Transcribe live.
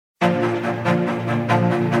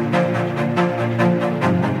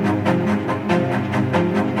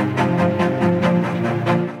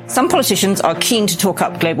Some politicians are keen to talk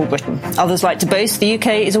up global Britain. Others like to boast the UK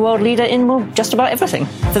is a world leader in, well, just about everything.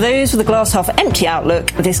 For those with a glass-half-empty outlook,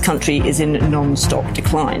 this country is in non-stop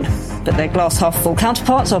decline. But their glass-half-full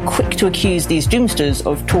counterparts are quick to accuse these doomsters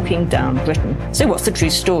of talking down Britain. So what's the true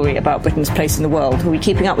story about Britain's place in the world? Are we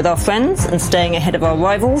keeping up with our friends and staying ahead of our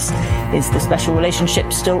rivals? Is the special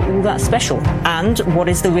relationship still all that special? And what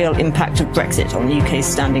is the real impact of Brexit on the UK's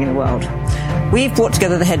standing in the world? We've brought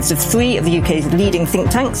together the heads of 3 of the UK's leading think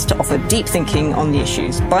tanks to offer deep thinking on the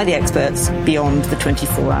issues by the experts beyond the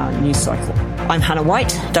 24-hour news cycle. I'm Hannah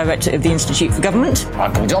White, Director of the Institute for Government.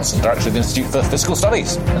 I'm Paul Johnson, Director of the Institute for Fiscal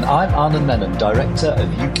Studies. And I'm Anand Menon, Director of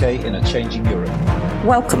UK in a Changing Europe.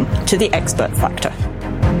 Welcome to the Expert Factor.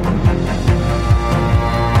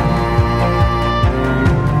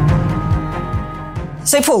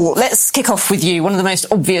 So, Paul, let's kick off with you. One of the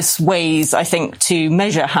most obvious ways, I think, to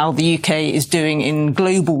measure how the UK is doing in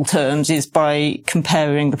global terms is by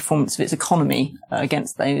comparing the performance of its economy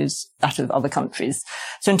against that of other countries.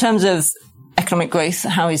 So in terms of economic growth,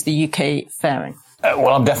 how is the UK faring? Well,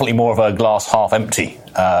 I'm definitely more of a glass half empty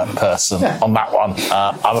person on that one.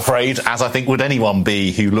 I'm afraid, as I think would anyone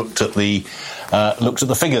be who looked at the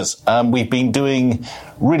figures. We've been doing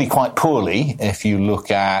really quite poorly if you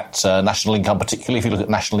look at national income, particularly if you look at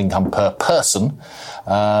national income per person,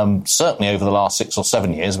 certainly over the last 6 or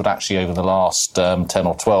 7 years, but actually over the last 10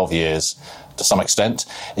 or 12 years to some extent.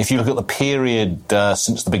 If you look at the period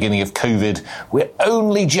since the beginning of COVID, we're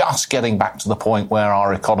only just getting back to the point where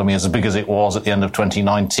our economy is as big as it was at the end of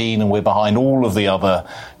 2019, and we're behind all of the other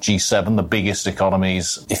G7, the biggest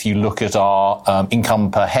economies. If you look at our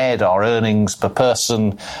income per head, our earnings per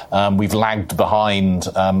person, we've lagged behind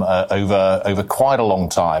over quite a long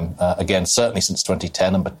time. Again, certainly since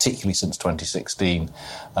 2010 and particularly since 2016,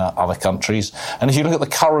 other countries. And if you look at the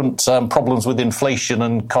current problems with inflation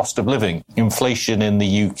and cost of living, inflation in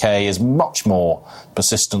the UK is much more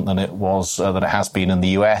persistent than it has been in the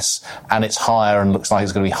US, and it's higher and looks like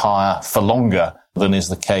it's going to be higher for longer than is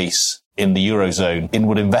the case in the Eurozone.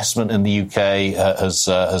 Inward investment in the UK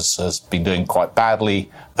has been doing quite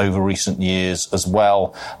badly over recent years as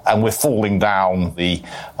well, and we're falling down the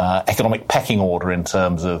economic pecking order in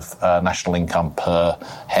terms of national income per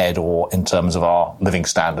head or in terms of our living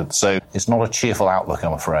standards. So it's not a cheerful outlook,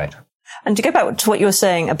 I'm afraid. And to go back to what you were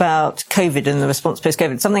saying about COVID and the response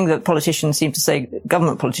post-COVID, something that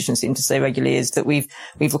government politicians seem to say regularly is that we've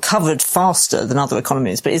recovered faster than other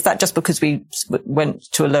economies. But is that just because we went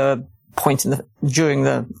to a lower point during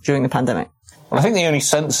the pandemic? Well, I think the only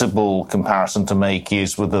sensible comparison to make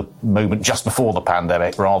is with the moment just before the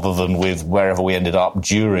pandemic rather than with wherever we ended up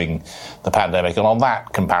during the pandemic. And on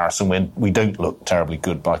that comparison, we don't look terribly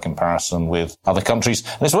good by comparison with other countries.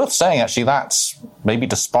 And it's worth saying, actually, that's maybe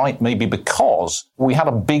because we had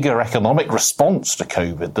a bigger economic response to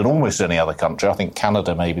COVID than almost any other country. I think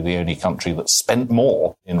Canada may be the only country that spent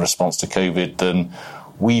more in response to COVID than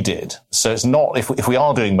we did. So it's not, if we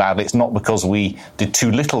are doing badly, it's not because we did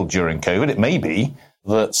too little during COVID. It may be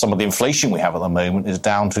that some of the inflation we have at the moment is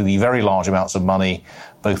down to the very large amounts of money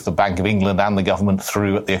both the Bank of England and the government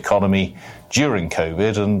threw at the economy during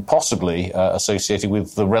COVID, and possibly associated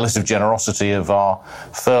with the relative generosity of our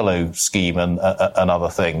furlough scheme and other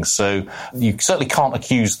things. So you certainly can't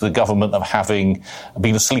accuse the government of having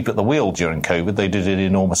been asleep at the wheel during COVID. They did an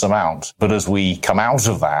enormous amount. But as we come out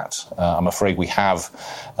of that, I'm afraid we have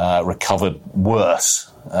recovered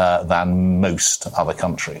worse than most other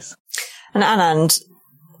countries. And Anand,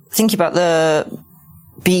 thinking about the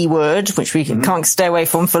B word, which we can't stay away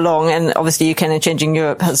from for long, and obviously UK and Changing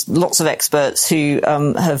Europe has lots of experts who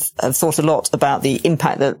have thought a lot about the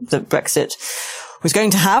impact that Brexit was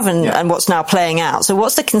going to have and what's now playing out. So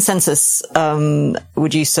what's the consensus,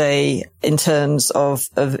 would you say, in terms of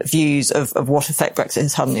views of what effect Brexit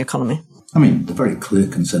has had on the economy? I mean, the very clear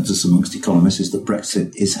consensus amongst economists is that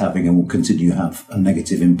Brexit is having and will continue to have a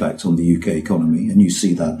negative impact on the UK economy. And you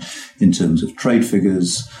see that in terms of trade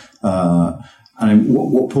figures. And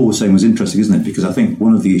what Paul was saying was interesting, isn't it? Because I think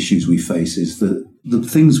one of the issues we face is that the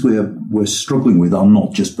things we're struggling with are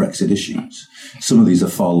not just Brexit issues. Some of these are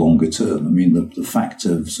far longer term. I mean, the fact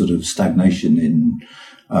of sort of stagnation in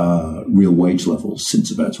real wage levels since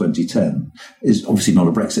about 2010 is obviously not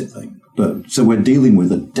a Brexit thing. But so we're dealing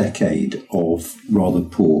with a decade of rather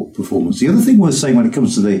poor performance. The other thing we're saying when it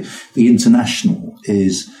comes to the international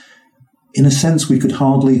is, in a sense, we could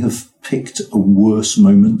hardly have picked a worse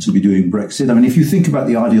moment to be doing Brexit. I mean, if you think about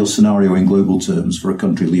the ideal scenario in global terms for a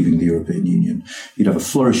country leaving the European Union, you'd have a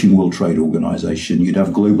flourishing World Trade Organization, you'd have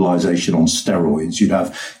globalization on steroids, you'd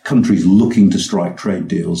have countries looking to strike trade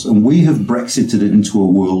deals. And we have Brexited it into a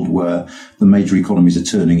world where the major economies are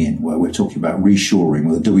turning in, where we're talking about reshoring,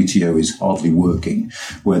 where the WTO is hardly working,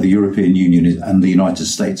 where the European Union and the United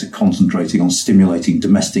States are concentrating on stimulating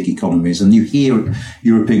domestic economies. And you hear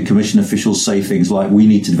European Commission officials say things like, we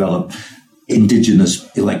need to develop indigenous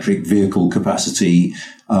electric vehicle capacity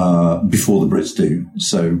before the Brits do.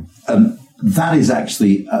 So that is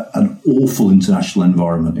actually an awful international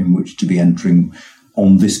environment in which to be entering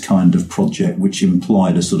on this kind of project, which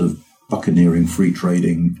implied a sort of buccaneering, free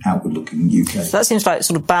trading, outward-looking UK. So that seems like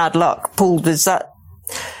sort of bad luck. Paul,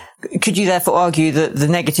 could you therefore argue that the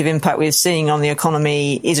negative impact we're seeing on the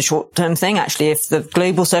economy is a short-term thing? Actually, if the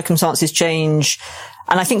global circumstances change,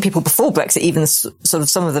 and I think people before Brexit, even sort of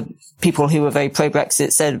some of the people who were very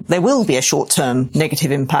pro-Brexit said there will be a short-term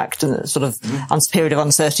negative impact and a sort of period of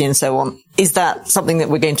uncertainty and so on. Is that something that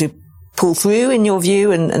we're going to pull through in your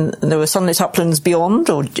view and there are sunlit uplands beyond,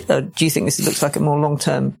 or do you think this looks like a more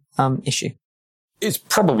long-term issue? It's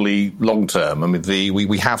probably long-term. I mean,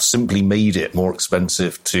 we have simply made it more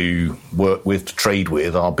expensive to work with, to trade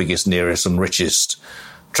with our biggest, nearest and richest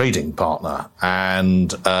trading partner.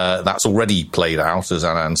 And that's already played out, as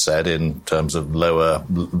Anand said, in terms of lower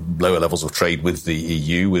levels of trade with the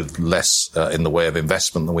EU, with less in the way of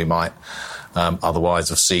investment than we might otherwise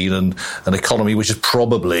have seen, and an economy which is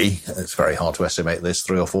probably, it's very hard to estimate this,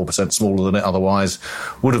 3 or 4% smaller than it otherwise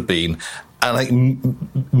would have been. And I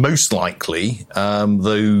think most likely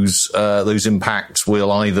those impacts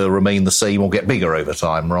will either remain the same or get bigger over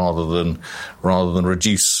time, rather than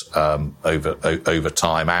reduce over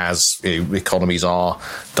time, as economies are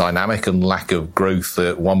dynamic, and lack of growth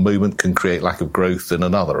at one moment can create lack of growth in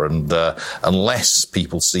another. And unless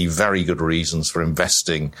people see very good reasons for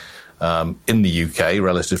investing in the UK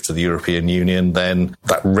relative to the European Union, then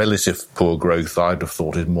that relative poor growth, I'd have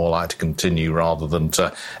thought, is more likely to continue rather than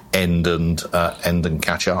to end and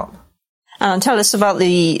catch up. And tell us about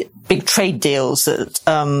the big trade deals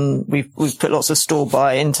that we've put lots of store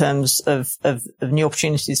by in terms of new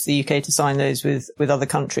opportunities for the UK to sign those with other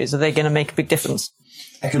countries. Are they going to make a big difference?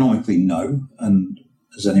 Economically, no. And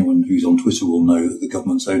as anyone who's on Twitter will know, that the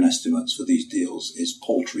government's own estimates for these deals is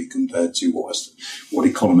paltry compared to what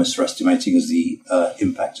economists are estimating as the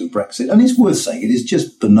impact of Brexit. And it's worth saying, it is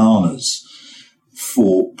just bananas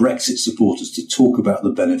for Brexit supporters to talk about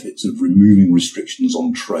the benefits of removing restrictions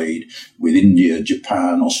on trade with India,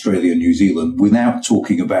 Japan, Australia, New Zealand, without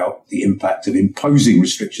talking about the impact of imposing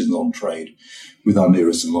restrictions on trade with our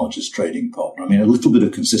nearest and largest trading partner. I mean, a little bit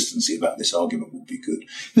of consistency about this argument would be good.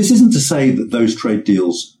 This isn't to say that those trade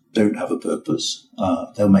deals don't have a purpose.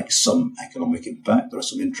 They'll make some economic impact. There are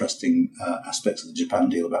some interesting aspects of the Japan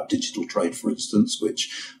deal about digital trade, for instance,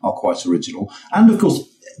 which are quite original. And, of course,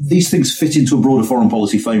 these things fit into a broader foreign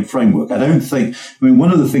policy framework. One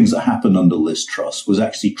of the things that happened under Liz Truss was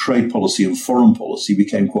actually trade policy and foreign policy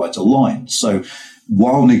became quite aligned. So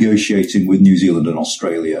while negotiating with New Zealand and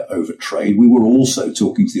Australia over trade, we were also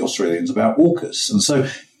talking to the Australians about AUKUS. And so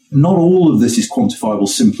not all of this is quantifiable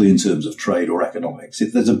simply in terms of trade or economics.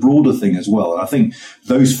 There's a broader thing as well. And I think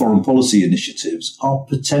those foreign policy initiatives are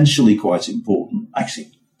potentially quite important,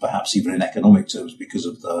 actually, perhaps even in economic terms, because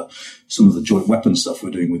of some of the joint weapons stuff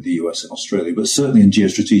we're doing with the US and Australia, but certainly in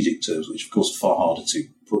geostrategic terms, which, of course, are far harder to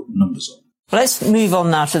put numbers on. Well, let's move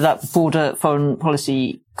on now to that broader foreign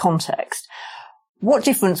policy context. What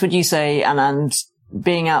difference would you say, Anand,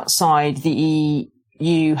 being outside the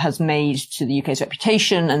EU has made to the UK's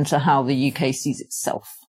reputation and to how the UK sees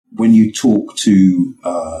itself? When you talk to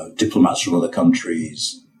diplomats from other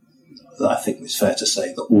countries, I think it's fair to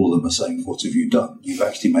say that all of them are saying, what have you done? You've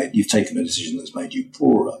taken a decision that's made you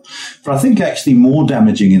poorer. But I think actually more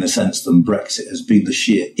damaging in a sense than Brexit has been the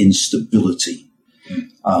sheer instability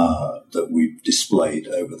that we've displayed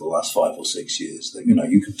over the last 5 or 6 years. That,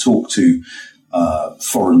 you could talk to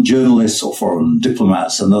foreign journalists or foreign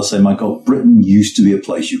diplomats, and they'll say, my God, Britain used to be a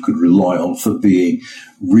place you could rely on for being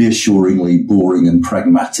reassuringly boring and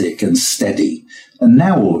pragmatic and steady. And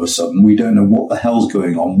now all of a sudden, we don't know what the hell's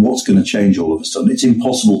going on, what's going to change all of a sudden. It's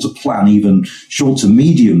impossible to plan even short to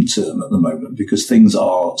medium term at the moment because things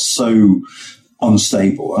are so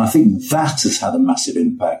unstable. And I think that has had a massive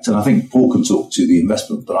impact. And I think Paul can talk to the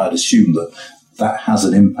investment, but I'd assume that has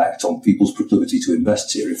an impact on people's proclivity to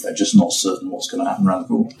invest here if they're just not certain what's going to happen around the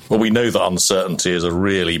corner. Well, we know that uncertainty is a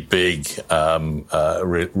really big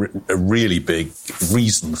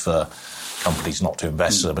reason for companies not to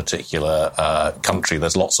invest in a particular country.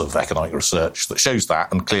 There's lots of economic research that shows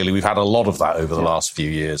that, and clearly we've had a lot of that over the last few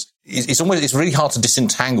years. It's really hard to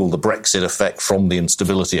disentangle the Brexit effect from the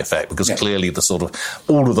instability effect, because clearly the sort of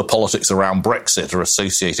all of the politics around Brexit are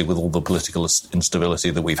associated with all the political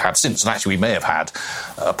instability that we've had since. And actually, we may have had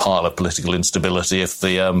a pile of political instability if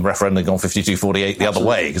the referendum had gone 52-48 the other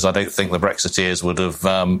way, because I don't think the Brexiteers would have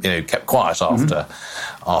kept quiet after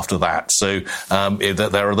that. So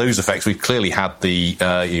there are those effects. We've clearly had the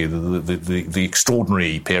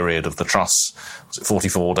extraordinary period of the Truss.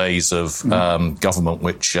 44 days of government,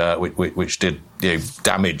 which did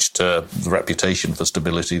damage to the reputation for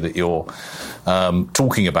stability that you're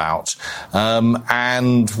talking about.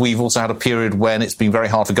 And we've also had a period when it's been very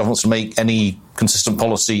hard for governments to make any consistent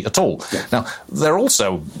policy at all. Yeah. Now, there are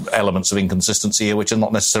also elements of inconsistency here which are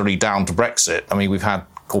not necessarily down to Brexit. I mean, we've had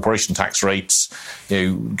corporation tax rates.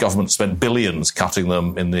 Government spent billions cutting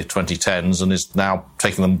them in the 2010s and is now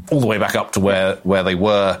taking them all the way back up to where they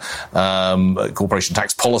were. Corporation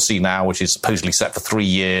tax policy now, which is supposedly set for 3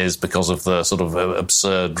 years because of the sort of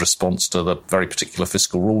absurd response to the very particular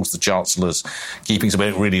fiscal rules the Chancellor's keeping. So we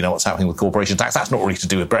don't really know what's happening with corporation tax. That's not really to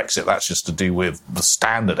do with Brexit. That's just to do with the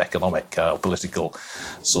standard economic political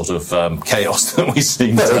sort of chaos that we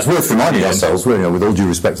see. Well, it's worth reminding ourselves, with all due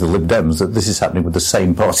respect to the Lib Dems, that this is happening with the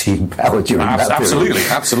same party in power during that period.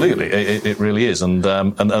 Absolutely. It really is. And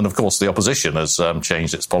of course, the opposition has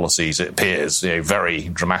changed its policies, it appears, very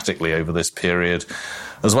dramatically over this period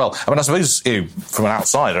as well. I mean, I suppose, from an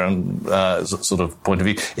outsider and sort of point of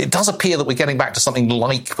view, it does appear that we're getting back to something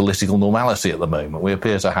like political normality at the moment. We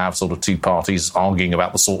appear to have sort of two parties arguing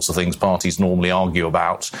about the sorts of things parties normally argue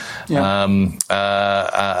about. Yeah. And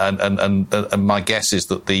my guess is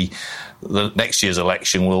that the next year's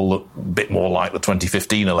election will look a bit more like the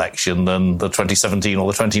 2015 election than the 2017 or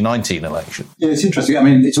the 2019 election. Yeah, it's interesting. I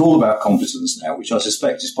mean, it's all about confidence now, which I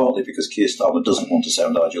suspect is partly because Keir Starmer doesn't want to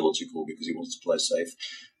sound ideological because he wants to play safe.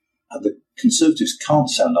 And the Conservatives can't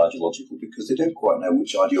sound ideological because they don't quite know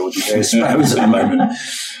which ideology they espouse at the moment.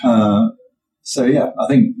 I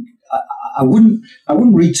think I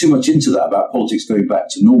wouldn't read too much into that about politics going back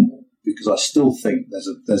to normal, because I still think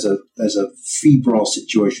there's a febrile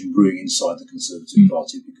situation brewing inside the Conservative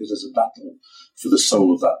Party, because there's a battle for the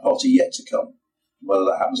soul of that party yet to come. Whether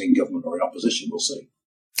that happens in government or in opposition, we'll see.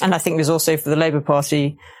 And I think there's also for the Labour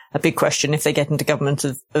Party a big question if they get into government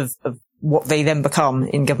of what they then become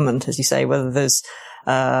in government, as you say, whether there's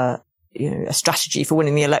a strategy for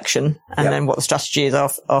winning the election and then what the strategy is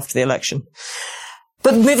after the election.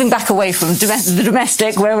 But moving back away from the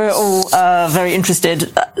domestic, where we're all very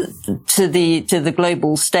interested, to the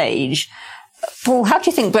global stage, Paul, how do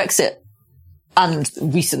you think Brexit and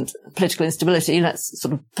recent political instability, let's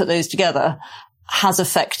sort of put those together, has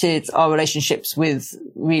affected our relationships with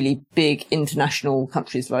really big international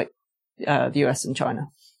countries like the US and China?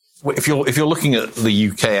 If you're looking at the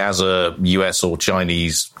UK as a US or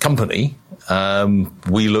Chinese company,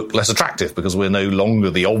 we look less attractive because we're no longer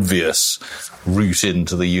the obvious route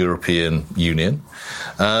into the European Union.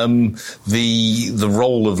 The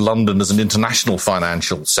role of London as an international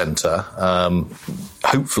financial centre,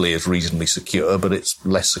 hopefully is reasonably secure, but it's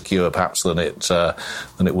less secure perhaps than it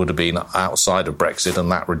would have been outside of Brexit,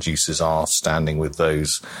 and that reduces our standing with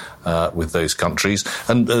those countries.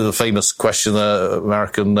 And the famous question the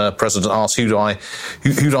American president asked, who do I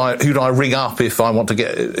ring up if I want to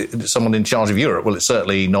get someone in charge of Europe? Well, it's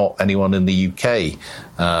certainly not anyone in the UK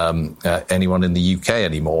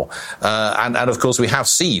anymore. And of course we have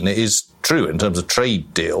seen, it is true in terms of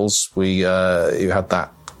trade deals. You had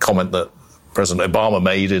that comment that President Obama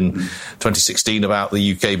made in 2016 about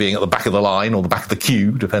the UK being at the back of the line or the back of the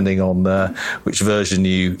queue, depending on which version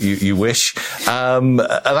you wish. And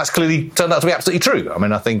that's clearly turned out to be absolutely true. I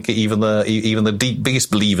mean, I think even the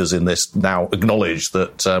biggest believers in this now acknowledge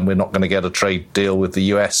that we're not going to get a trade deal with the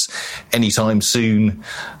US anytime soon.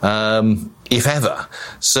 If ever.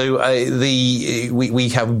 So we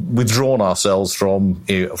have withdrawn ourselves from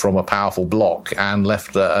a powerful bloc and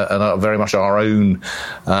left very much our own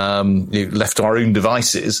left to our own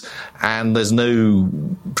devices, and there's no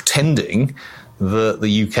pretending that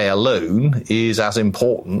the UK alone is as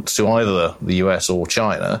important to either the US or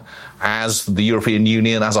China as the European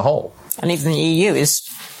Union as a whole. And even the EU is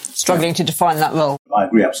struggling to define that role. I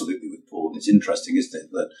agree absolutely with Paul. It's interesting, isn't it,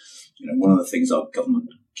 that one of the things our government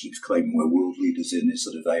keeps claiming we're world leaders in is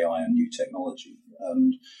sort of AI and new technology.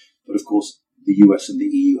 But of course, the US and the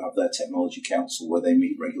EU have their technology council where they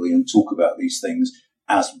meet regularly and talk about these things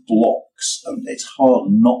as blocks. And it's hard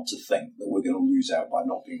not to think that we're going to lose out by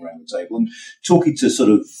not being around the table. And talking to sort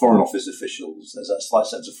of Foreign Office officials, there's a slight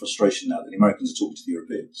sense of frustration now that the Americans are talking to the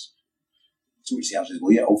Europeans. To which the answer is,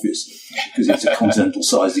 well, yeah, obviously, because it's a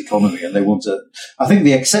continental-sized economy, and they want to. I think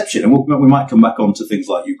the exception, and we might come back on to things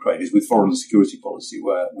like Ukraine, is with foreign and security policy,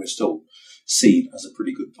 where we're still seen as a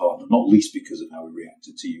pretty good partner, not least because of how we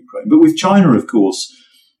reacted to Ukraine. But with China, of course,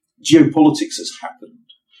 geopolitics has happened.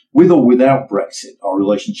 With or without Brexit, our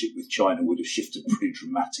relationship with China would have shifted pretty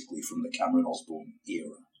dramatically from the Cameron-Osborne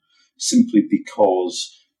era, simply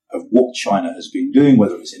because of what China has been doing,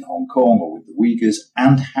 whether it's in Hong Kong or with the Uyghurs,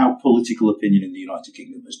 and how political opinion in the United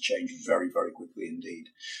Kingdom has changed very, very quickly indeed.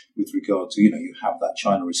 With regard to, you have that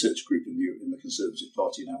China Research Group in the Conservative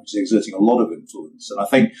Party now, which is exerting a lot of influence. And I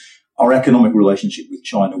think our economic relationship with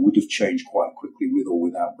China would have changed quite quickly with or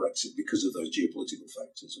without Brexit because of those geopolitical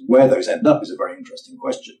factors. And where those end up is a very interesting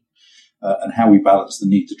question. And how we balance the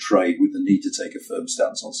need to trade with the need to take a firm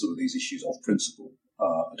stance on some of these issues of principle.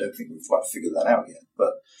 I don't think we've quite figured that out yet,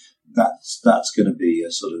 but that's going to be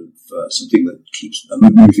a sort of something that keeps a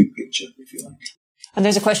moving picture, if you like. And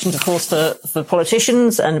those are questions, of course, for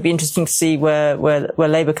politicians, and it'd be interesting to see where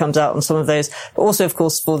Labour comes out on some of those. But also, of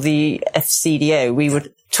course, for the FCDO, we were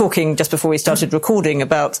talking just before we started recording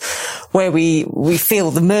about where we feel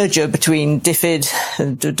the merger between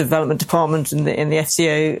DFID, the Development Department, and the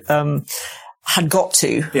FCO, had got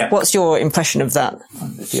to. Yeah. What's your impression of that?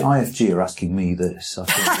 If the IFG are asking me this, I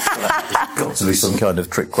think it's got to be some kind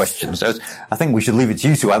of trick question. So I think we should leave it to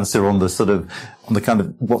you to answer on the kind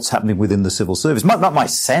of what's happening within the civil service. My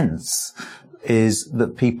sense is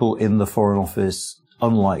that people in the Foreign Office,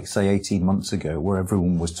 unlike, say, 18 months ago, where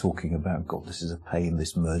everyone was talking about, God, this is a pain,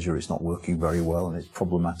 this merger, it's not working very well, and it's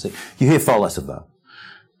problematic, you hear far less of that.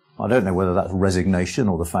 I don't know whether that's resignation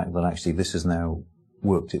or the fact that actually this is now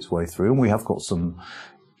worked its way through, and we have got some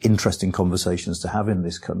interesting conversations to have in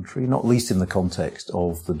this country, not least in the context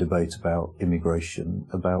of the debate about immigration,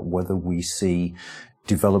 about whether we see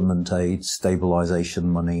development aid, stabilisation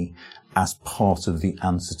money as part of the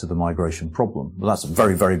answer to the migration problem. Well, that's a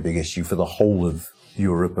very, very big issue for the whole of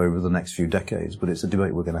Europe over the next few decades, but it's a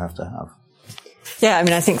debate we're going to have. Yeah, I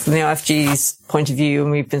mean, I think from the IFG's point of view, and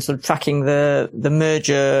we've been sort of tracking the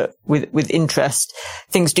merger with interest,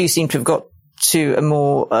 things do seem to have got to a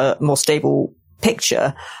more stable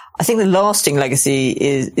picture. I think the lasting legacy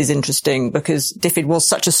is interesting because DFID was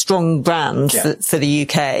such a strong brand for the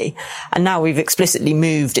UK, and now we've explicitly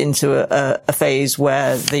moved into a phase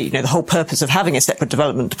where the whole purpose of having a separate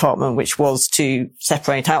development department, which was to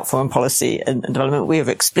separate out foreign policy and development, we have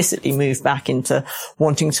explicitly moved back into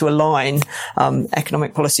wanting to align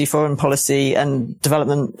economic policy, foreign policy, and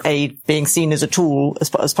development aid being seen as a tool as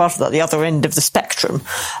part of that, the other end of the spectrum,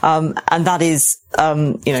 and that is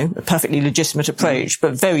a perfectly legitimate approach,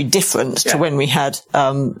 but very different to when we had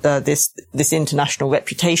this international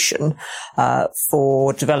reputation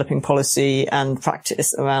for developing policy and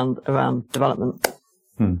practice around development.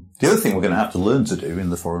 The other thing we're going to have to learn to do in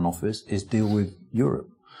the Foreign Office is deal with Europe.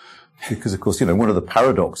 Because, of course, one of the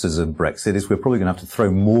paradoxes of Brexit is we're probably going to have to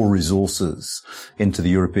throw more resources into the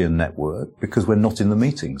European network because we're not in the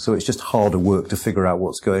meeting. So it's just harder work to figure out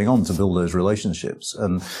what's going on to build those relationships.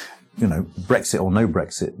 And Brexit or no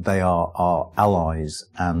Brexit, they are our allies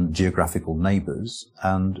and geographical neighbours,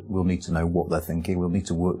 and we'll need to know what they're thinking. We'll need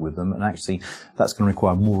to work with them, and actually that's going to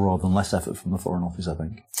require more rather than less effort from the Foreign Office, I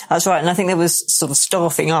think. That's right, and I think there was sort of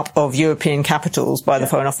staffing up of European capitals by the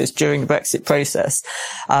Foreign Office during the Brexit process.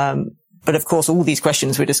 But of course, all these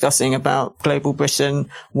questions we're discussing about global Britain,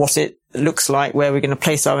 what it looks like, where we're going to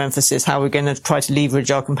place our emphasis, how we're going to try to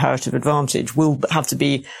leverage our comparative advantage, will have to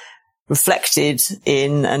be reflected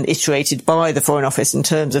in and iterated by the Foreign Office in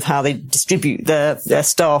terms of how they distribute their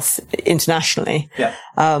staff internationally. Yeah.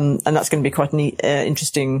 And that's going to be quite an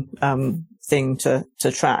interesting thing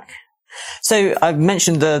to track. So I've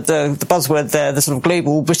mentioned the buzzword there, the sort of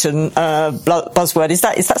global Britain buzzword. Is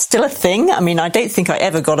that still a thing? I mean, I don't think I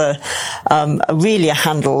ever got a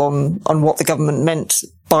handle on what the government meant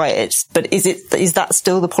by it. But is that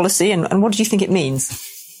still the policy? And what do you think it means?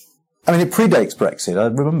 I mean, it predates Brexit. I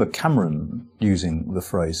remember Cameron using the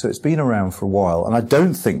phrase, so it's been around for a while. And I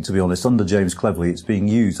don't think, to be honest, under James Cleverly, it's being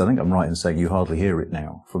used. I think I'm right in saying you hardly hear it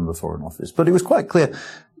now from the Foreign Office. But it was quite clear,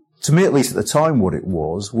 to me at least at the time, what it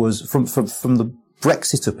was from the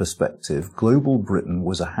Brexiter perspective, Global Britain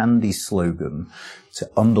was a handy slogan to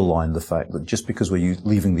underline the fact that just because we're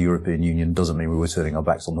leaving the European Union doesn't mean we were turning our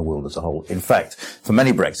backs on the world as a whole. In fact, for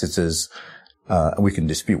many Brexiters, and we can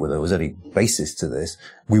dispute whether there was any basis to this,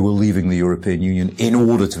 we were leaving the European Union in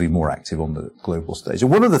order to be more active on the global stage. And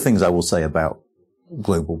one of the things I will say about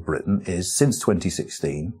Global Britain is since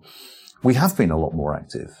 2016, we have been a lot more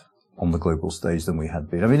active on the global stage than we had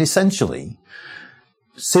been. I mean, essentially,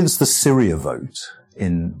 since the Syria vote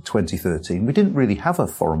in 2013, we didn't really have a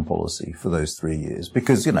foreign policy for those 3 years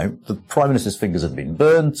because, the Prime Minister's fingers had been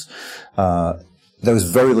burnt. There was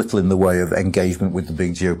very little in the way of engagement with the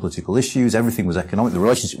big geopolitical issues. Everything was economic. The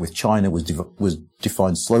relationship with China was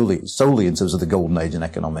defined solely in terms of the golden age in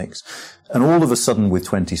economics. And all of a sudden with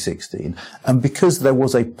 2016, and because there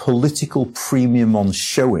was a political premium on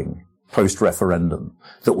showing post-referendum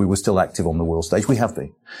that we were still active on the world stage, we have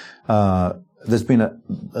been. There's been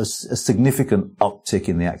a significant uptick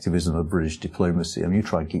in the activism of British diplomacy. I mean, you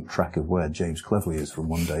try and keep track of where James Cleverly is from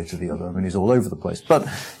one day to the other. I mean, he's all over the place. But,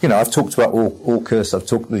 I've talked about AUKUS. I've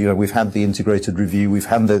talked, we've had the integrated review. We've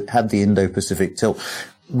had the Indo-Pacific tilt.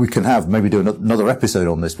 We can maybe do another episode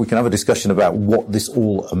on this. We can have a discussion about what this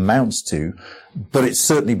all amounts to, but it's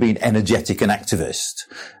certainly been energetic and activist.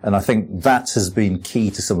 And I think that has been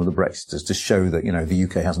key to some of the Brexiters to show that, the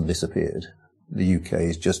UK hasn't disappeared. The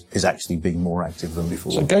UK is actually being more active than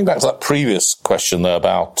before. So going back to that previous question there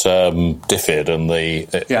about DFID and the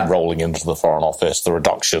rolling into the Foreign Office, the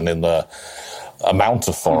reduction in the amount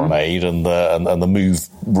of foreign aid and the move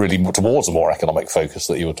really towards a more economic focus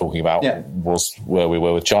that you were talking about was where we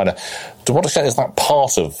were with China. To what extent is that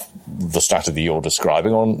part of the strategy you're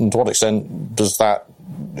describing, and to what extent is that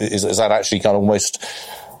actually kind of almost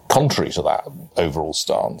contrary to that overall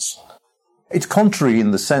stance? It's contrary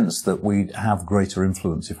in the sense that we'd have greater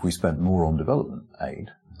influence if we spent more on development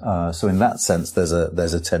aid. So in that sense, there's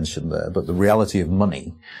a tension there. But the reality of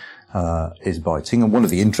money is biting. And one of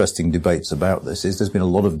the interesting debates about this is there's been a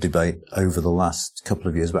lot of debate over the last couple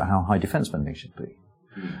of years about how high defence spending should be.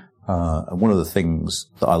 And one of the things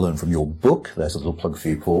that I learned from your book, there's a little plug for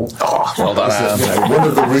you, Paul. Oh, well done. One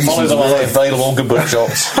of the reasons follow them on available in good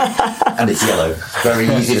bookshops. And it's yellow. Very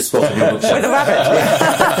easy to spot in your bookshop. With a rabbit.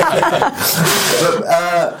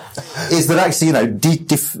 Is that actually,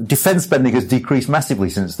 defence spending has decreased massively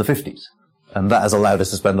since the 50s. And that has allowed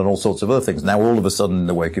us to spend on all sorts of other things. Now, all of a sudden, in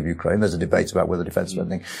the wake of Ukraine, there's a debate about whether defence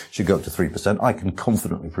spending should go up to 3%. I can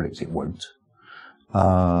confidently predict it won't.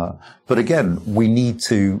 But again, we need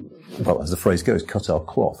to, well, as the phrase goes, cut our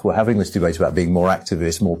cloth. We're having this debate about being more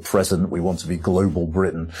activist, more present. We want to be global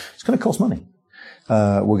Britain. It's going to cost money.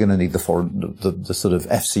 We're going to need the sort of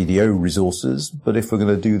FCDO resources. But if we're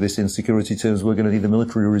going to do this in security terms, we're going to need the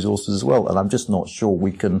military resources as well. And I'm just not sure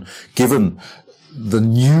we can, given the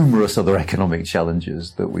numerous other economic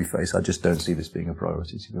challenges that we face, I just don't see this being a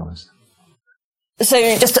priority, to be honest. So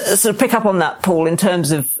just to sort of pick up on that, Paul, in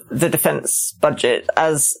terms of the defence budget,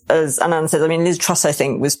 as Anand says, I mean, Liz Truss, I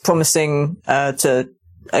think, was promising to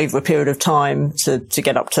over a period of time to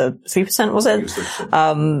get up to 3%, was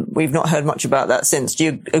it? We've not heard much about that since. Do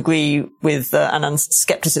you agree with Anand's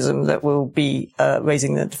scepticism that we'll be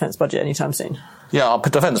raising the defence budget anytime soon? Yeah, our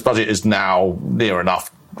defence budget is now near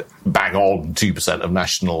enough bang on 2% of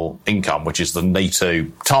national income, which is the NATO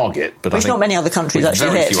target. But which not many other countries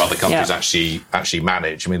actually hit. Very few other countries actually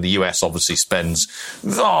manage. I mean, the US obviously spends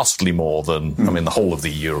vastly more than, the whole of the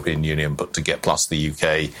European Union put together, plus the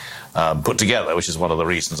UK put together, which is one of the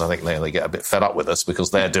reasons I think they get a bit fed up with us,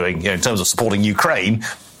 because they're doing, in terms of supporting Ukraine,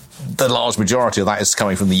 the large majority of that is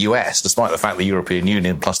coming from the US, despite the fact the European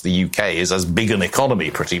Union plus the UK is as big an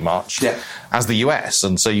economy pretty much as the US.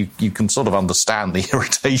 And so you can sort of understand the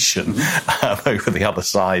irritation over the other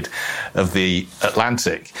side of the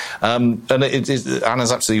Atlantic. And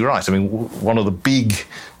Anna's absolutely right. I mean, one of the big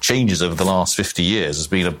changes over the last 50 years has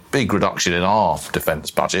been a big reduction in our defence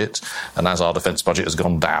budget. And as our defence budget has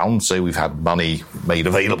gone down, so we've had money made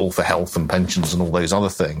available for health and pensions and all those other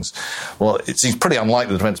things. Well, it seems pretty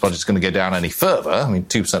unlikely the defence budget is going to go down any further. I mean,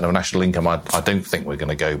 2% of national income, I don't think we're going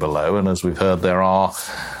to go below. And as we've heard, there are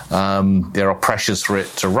pressures for it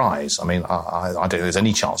to rise. I mean, I don't think there's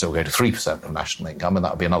any chance it will go to 3% of national income, and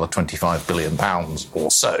that would be another £25 billion or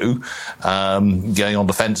so going on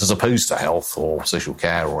defence as opposed to health or social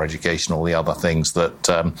care or education, all the other things that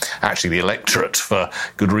actually the electorate, for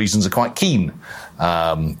good reasons, are quite keen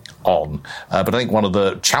on. But I think one of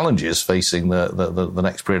the challenges facing the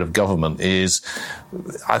next period of government is,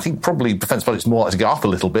 I think probably defence budget's more likely to go up a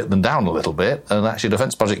little bit than down a little bit, and actually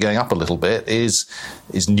defence budget going up a little bit is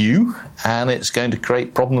new, and it's going to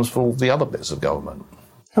create problems for all the other bits of government.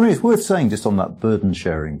 I mean, it's worth saying, just on that burden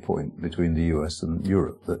sharing point between the US and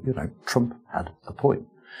Europe, that, Trump had a point.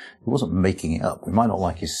 He wasn't making it up. We might not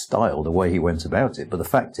like his style, the way he went about it, but the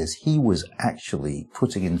fact is he was actually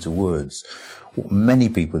putting into words what many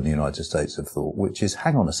people in the United States have thought, which is,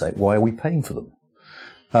 hang on a sec, why are we paying for them?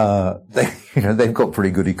 They've got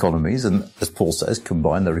pretty good economies, and as Paul says,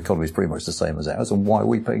 combined, their economy is pretty much the same as ours, and why are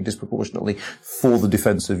we paying disproportionately for the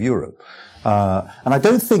defence of Europe? And I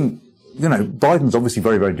don't think Biden's obviously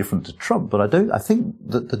very, very different to Trump, but I think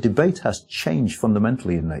that the debate has changed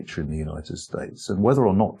fundamentally in nature in the United States. And whether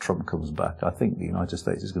or not Trump comes back, I think the United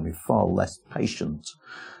States is going to be far less patient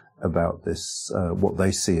about this, what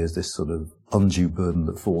they see as this sort of undue burden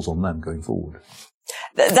that falls on them going forward.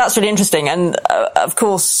 That's really interesting. And, of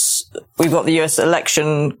course, we've got the US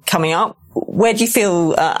election coming up. Where do you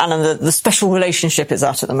feel, Alan, the special relationship is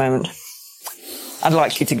at the moment? I'd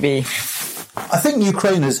like you to be. I think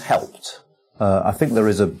Ukraine has helped. I think there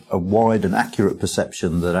is a wide and accurate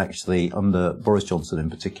perception that actually, under Boris Johnson in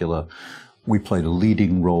particular, we played a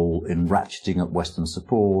leading role in ratcheting up Western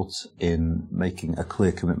support, in making a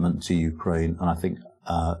clear commitment to Ukraine. And I think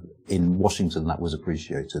in Washington that was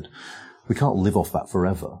appreciated. We can't live off that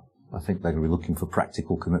forever. I think they're going to be looking for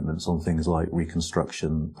practical commitments on things like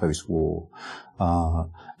reconstruction, post-war.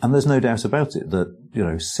 And there's no doubt about it that,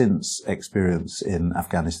 since experience in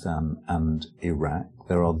Afghanistan and Iraq,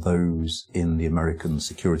 there are those in the American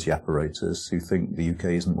security apparatus who think the UK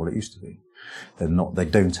isn't what it used to be. They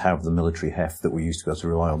don't have the military heft that we used to be able to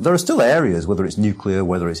rely on. There are still areas, whether it's nuclear,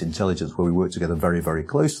 whether it's intelligence, where we work together very, very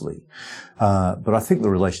closely. But I think the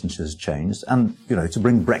relationship has changed. And, to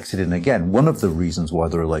bring Brexit in again, one of the reasons why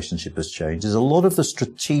the relationship has changed is a lot of the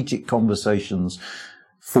strategic conversations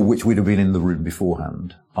for which we'd have been in the room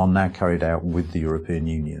beforehand are now carried out with the European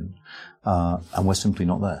Union. And we're simply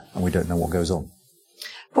not there, and we don't know what goes on.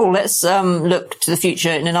 Paul, let's look to the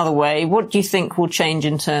future in another way. What do you think will change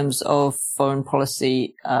in terms of foreign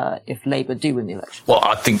policy if Labour do win the election? Well,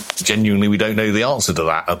 I think genuinely we don't know the answer to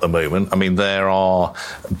that at the moment. I mean, there are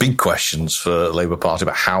big questions for the Labour Party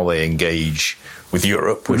about how they engage with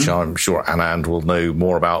Europe, which I'm sure Anand will know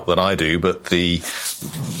more about than I do, but they've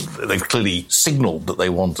clearly signalled that they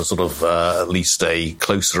want to sort of at least a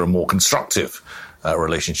closer and more constructive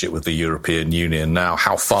relationship with the European Union. Now,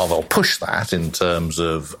 how far they'll push that in terms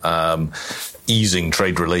of easing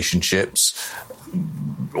trade relationships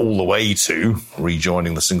all the way to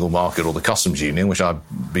rejoining the single market or the customs union, which I'd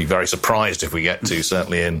be very surprised if we get to,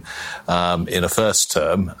 certainly in a first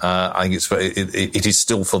term. I think it is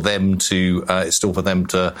still for them to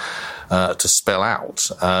spell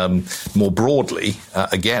out. More broadly,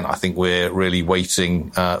 again, I think we're really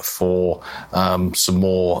waiting for some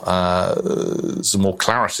more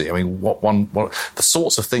clarity. I mean, what the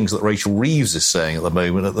sorts of things that Rachel Reeves is saying at the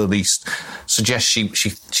moment, at the least, suggests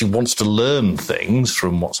she wants to learn things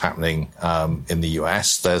from what's happening in the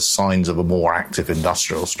US. There's signs of a more active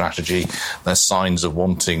industrial strategy. There's signs of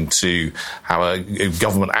wanting to have a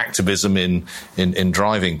government activism in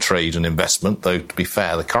driving trade and investment. Though, to be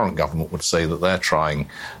fair, the current government would say that they're trying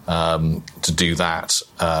to do that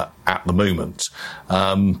at the moment.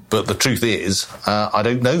 But the truth is, I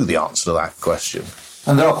don't know the answer to that question.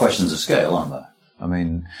 And there are questions of scale, aren't there? I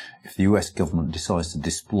mean, if the US government decides to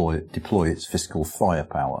deploy its fiscal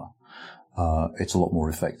firepower, it's a lot more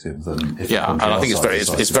effective than if and I think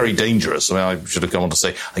it's very dangerous. I mean, I should have gone on to say,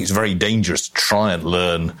 I think it's very dangerous to try and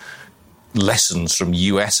learn lessons from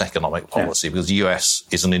US economic policy, because the US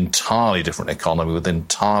is an entirely different economy with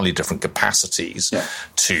entirely different capacities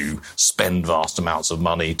to spend vast amounts of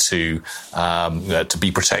money, to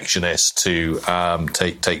be protectionist, to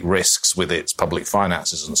take risks with its public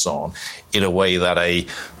finances and so on, in a way that a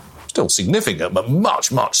still significant, but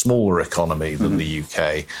much, much smaller economy than the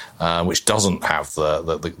UK, which doesn't have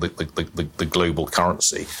the global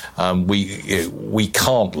currency. We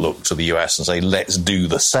can't look to the US and say, let's do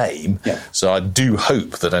the same. So I do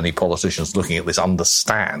hope that any politicians looking at this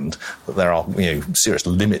understand that there are serious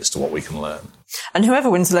limits to what we can learn. And whoever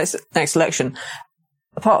wins the next election,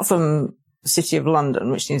 apart from the City of London,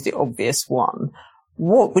 which seems the obvious one,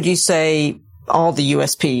 what would you say are the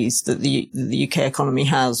USPs that the UK economy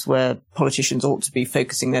has, where politicians ought to be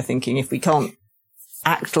focusing their thinking? If we can't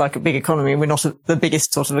act like a big economy, we're not the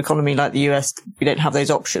biggest sort of economy like the US, we don't have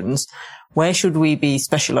those options, where should we be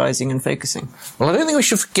specialising and focusing? Well, I don't think we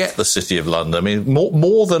should forget the City of London. I mean,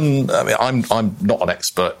 more than, I'm not an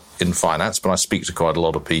expert in finance, but I speak to quite a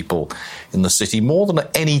lot of people in the city. More than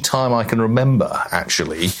at any time I can remember,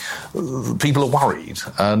 actually, people are worried.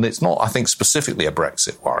 And it's not, I think, specifically a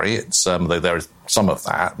Brexit worry. It's, though there is some of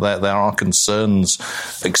that, there are concerns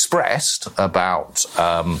expressed about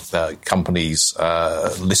companies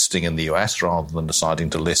listing in the US rather than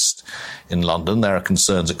deciding to list in London. There are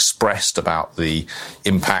concerns expressed about the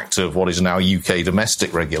impact of what is now UK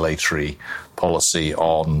domestic regulatory policy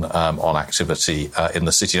on activity in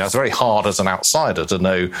the city. Now, it's very hard as an outsider to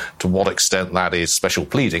know to what extent that is special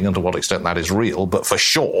pleading and to what extent that is real, but for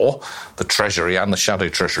sure, the Treasury and the Shadow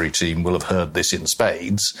Treasury team will have heard this in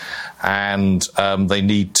spades, and they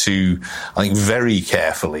need to, I think, very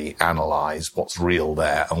carefully analyse what's real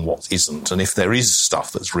there and what isn't. And if there is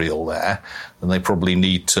stuff that's real there, then they probably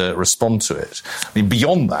need to respond to it. I mean,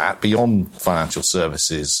 beyond that, beyond financial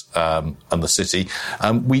services and the city,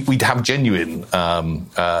 we'd have genuine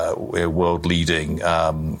world-leading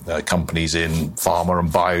companies in pharma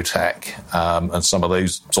and biotech and some of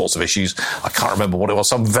those sorts of issues. I can't remember what it was,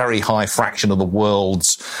 some very high fraction of the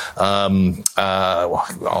world's,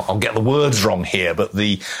 I'll get the words wrong here, but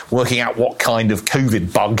the working out what kind of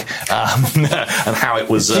COVID bug and how it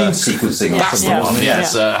was... gene sequencing. That's the one,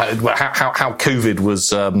 yes. How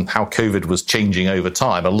COVID was changing over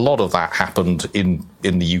time. A lot of that happened in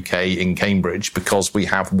the UK, in Cambridge, because we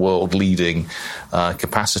have world-leading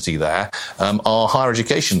capacity there. Our higher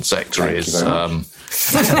education sector is... apart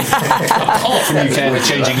from UK and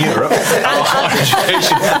changing Europe,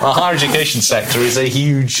 our higher education sector is a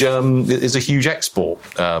huge export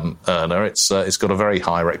earner. It's got a very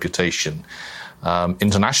high reputation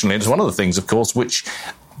internationally. It's one of the things, of course, which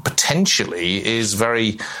potentially is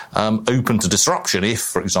very open to disruption if,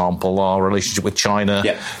 for example, our relationship with China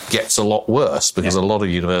gets a lot worse, because a lot of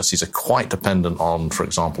universities are quite dependent on, for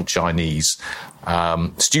example, Chinese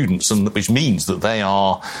students, and which means that they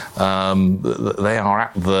are at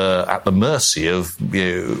the mercy of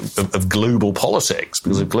global politics.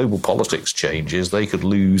 Because if global politics changes, they could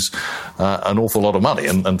lose an awful lot of money,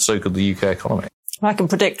 and so could the UK economy. I can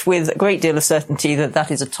predict with a great deal of certainty that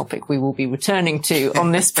that is a topic we will be returning to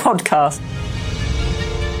on this podcast.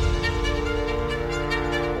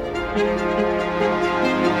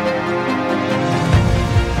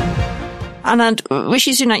 Anand,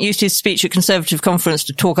 Rishi Sunak used his speech at Conservative conference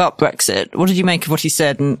to talk up Brexit. What did you make of what he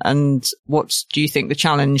said, and what do you think the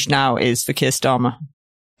challenge now is for Keir Starmer?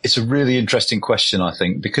 It's a really interesting question, I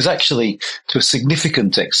think, because actually, to a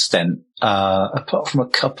significant extent, apart from a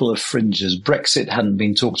couple of fringes, Brexit hadn't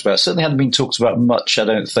been talked about. Certainly hadn't been talked about much, I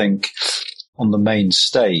don't think, on the main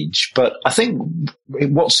stage. But I think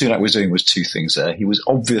what Sunak was doing was two things there. He was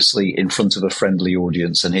obviously in front of a friendly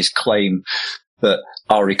audience, and his claim that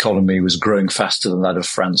our economy was growing faster than that of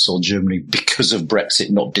France or Germany because of Brexit,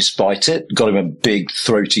 not despite it, got him a big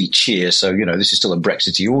throaty cheer. So, this is still a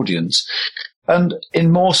Brexity audience. And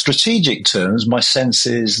in more strategic terms, my sense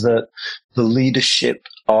is that the leadership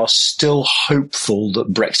are still hopeful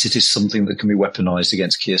that Brexit is something that can be weaponized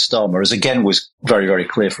against Keir Starmer, as again was very, very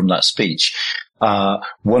clear from that speech.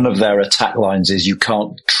 One of their attack lines is you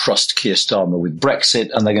can't trust Keir Starmer with Brexit,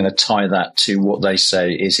 and they're going to tie that to what they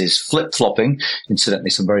say is his flip-flopping.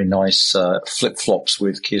 Incidentally, some very nice flip-flops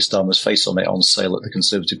with Keir Starmer's face on it on sale at the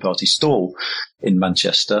Conservative Party stall in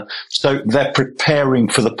Manchester. So they're preparing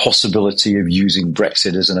for the possibility of using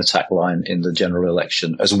Brexit as an attack line in the general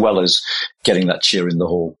election, as well as getting that cheer in the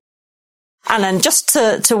hall. And then just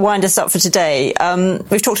to wind us up for today,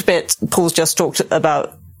 we've talked a bit, Paul's just talked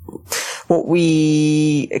about what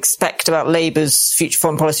we expect about Labour's future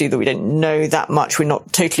foreign policy, that we don't know that much. We're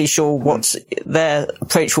not totally sure what their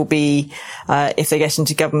approach will be if they get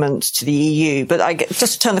into government to the EU. But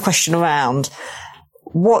just to turn the question around,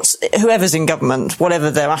 whoever's in government,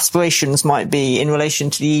 whatever their aspirations might be in relation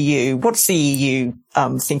to the EU, what's the EU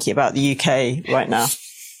thinking about the UK right now?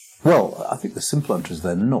 Well, I think the simple answer is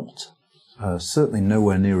they're not. Certainly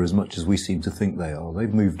nowhere near as much as we seem to think they are.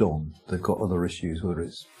 They've moved on. They've got other issues, whether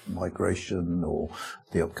it's migration or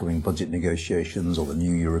the upcoming budget negotiations or the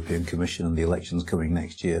new European Commission and the elections coming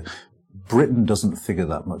next year. Britain doesn't figure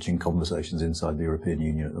that much in conversations inside the European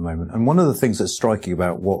Union at the moment. And one of the things that's striking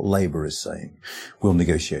about what Labour is saying, we'll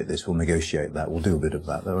negotiate this, we'll negotiate that, we'll do a bit of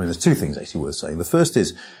that. I mean, there's two things actually worth saying. The first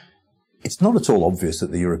is, it's not at all obvious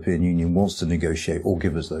that the European Union wants to negotiate or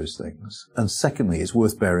give us those things. And secondly, it's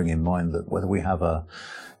worth bearing in mind that whether we have a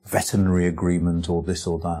veterinary agreement or this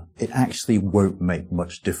or that, it actually won't make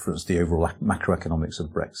much difference to the overall macroeconomics of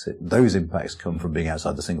Brexit. Those impacts come from being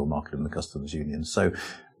outside the single market and the customs union. So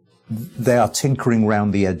they are tinkering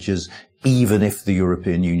round the edges, even if the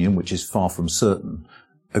European Union, which is far from certain,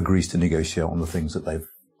 agrees to negotiate on the things that they've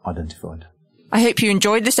identified. I hope you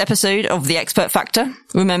enjoyed this episode of The Expert Factor.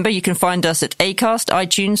 Remember, you can find us at Acast,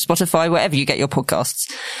 iTunes, Spotify, wherever you get your podcasts.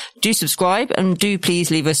 Do subscribe, and do please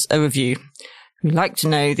leave us a review. We'd like to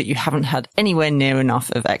know that you haven't had anywhere near enough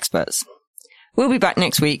of experts. We'll be back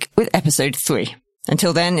next week with episode 3.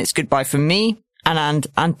 Until then, it's goodbye from me, Anand,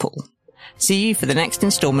 and Paul. See you for the next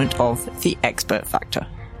instalment of The Expert Factor.